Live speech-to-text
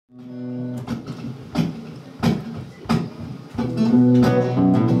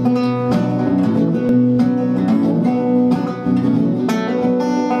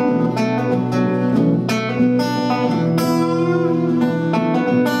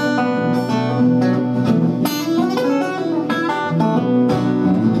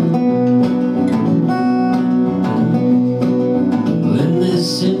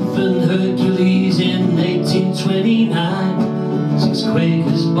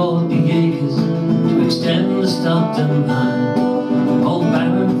bought the acres to extend the Stockton line. Old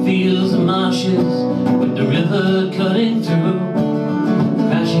barren fields and marshes with the river cutting through.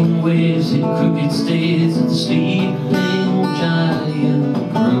 Crashing waves hit crooked stays of the sleeping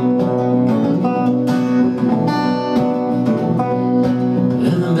giant grew.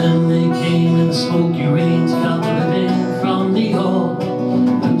 And the men they came in the smoky rains, got the living from the ore.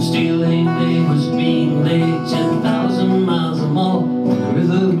 And steel they made was being laid 10,000 miles or more in the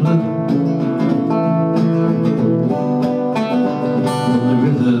river blue. In the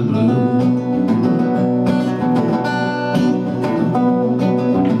river blue.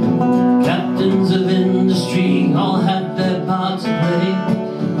 Captains of industry all had their parts to play.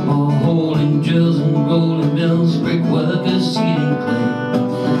 More holding drills and rolling mills, brick workers seeding clay.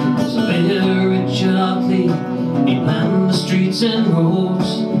 Surveyor Richard Hartley, he planned the streets and roads.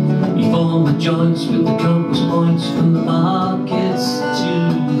 He formed the joints with the compass points from the markets to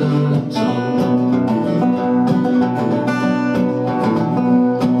the toll.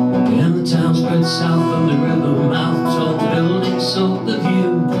 And the town spread south from the river mouth, tall buildings sold the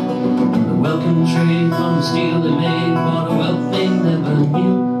view. And the welcome trade from the steel they made brought a wealth they never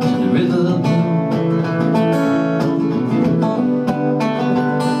knew to the river blue.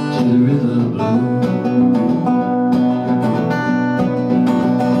 To the river blue.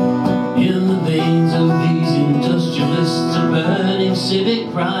 In the veins of these industrialists, a burning civic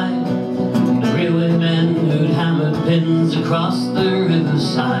pride. The railway men who'd hammered pins across the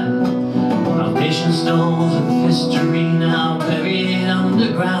riverside. Foundation stones of history now buried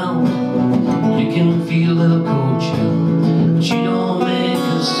underground. You can feel the cold chill, but you don't make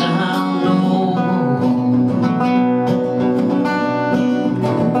a sound no more.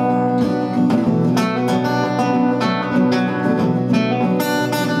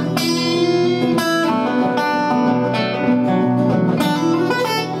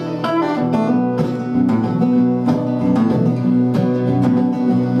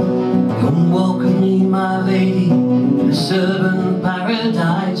 Come welcome me, my lady, in this urban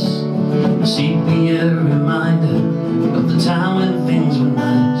paradise. A sepia reminder of the time when things were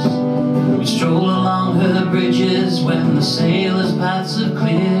nice. We stroll along her bridges when the sailors' paths have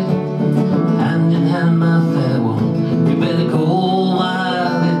cleared. Hand in hand, my fair one, we better go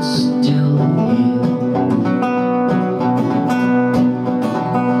while it's still here.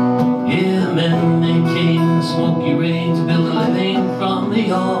 Yeah, men they came in the smoky rain to build a living from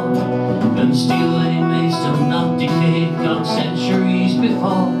the ore. And steel they made still not decayed, gone centuries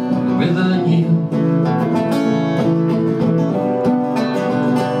before the river knew.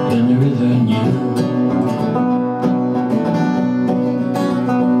 And the river knew.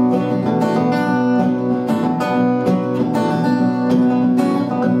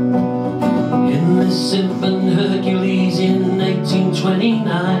 In this infant Hercules in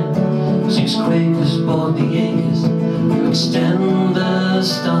 1829, 6 Quakers bought the acres to extend the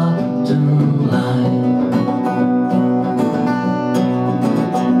Stockton line.